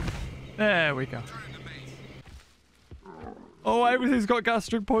 There we go. Oh, everything's got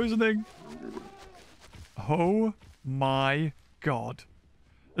gastric poisoning. Oh my god.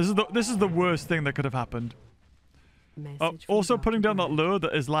 This is the worst thing that could have happened. Also putting down that lure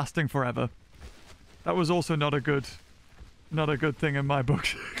that is lasting forever. That was also not a good thing in my book.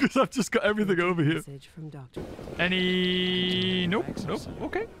 Because I've just got everything over here. Any... Nope.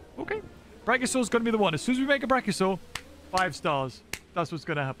 Okay. Brachiosaur's gonna be the one. As soon as we make a Brachiosaur, 5 stars. That's what's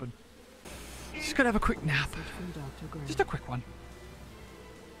gonna happen. Just gonna have a quick nap. Just a quick one.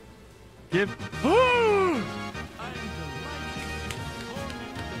 Give... Oh!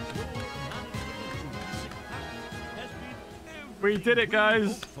 We did it,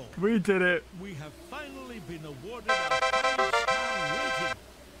 guys. We did it. We have finally been awarded a 5-star rating.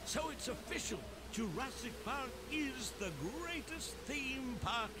 So it's official. Jurassic Park is the greatest theme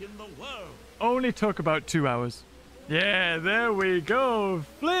park in the world. Only took about 2 hours. Yeah, there we go.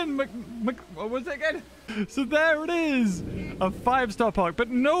 Flynn what was it again? So there it is. A 5-star park. But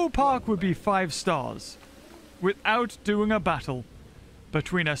no park would be 5 stars without doing a battle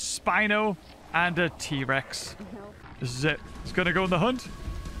between a Spino and a T-Rex. This is it. It's gonna go on the hunt,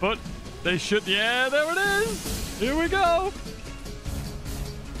 but they should... Yeah, there it is! Here we go!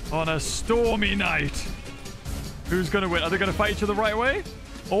 On a stormy night. Who's gonna win? Are they gonna fight each other right away?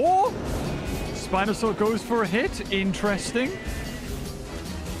 Or... Spinosaur goes for a hit. Interesting.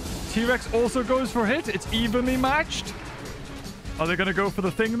 T-Rex also goes for a hit. It's evenly matched. Are they gonna go for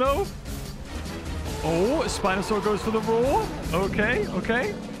the thing, though? Oh, Spinosaur goes for the roar. Okay.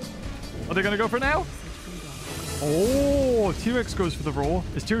 Are they gonna go for it now? Oh, T-Rex goes for the roar.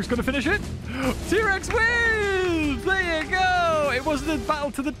 Is T-Rex going to finish it? T-Rex wins! There you go! It wasn't a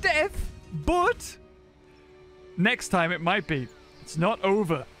battle to the death, but next time it might be. It's not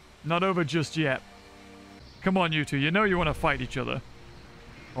over. Not over just yet. Come on, you two. You know you want to fight each other.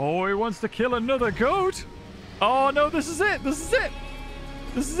 Oh, he wants to kill another goat. Oh, no, this is it. This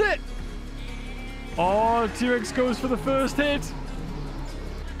is it. Oh, T-Rex goes for the first hit.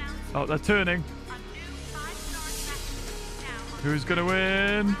 Oh, they're turning. Who's gonna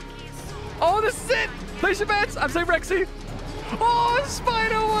win? Oh, this is it! Place your bets! I'm saying Rexy. Oh,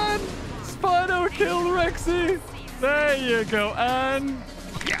 Spino won! Spino killed Rexy. There you go. And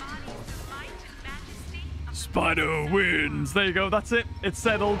yeah. Spino wins. There you go. That's it. It's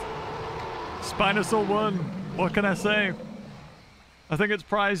settled. Spinosaur won. What can I say? I think its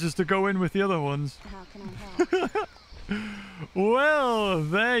prize is to go in with the other ones. How can I help? Well,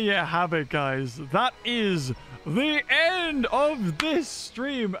 there you have it, guys. That is the end of this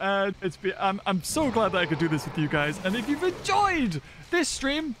stream. I'm so glad that I could do this with you guys. And if you've enjoyed this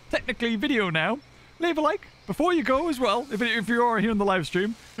stream, technically video now, leave a like before you go as well, if you are here in the live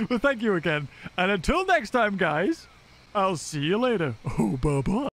stream. Well, thank you again. And until next time, guys, I'll see you later. Oh, bye-bye.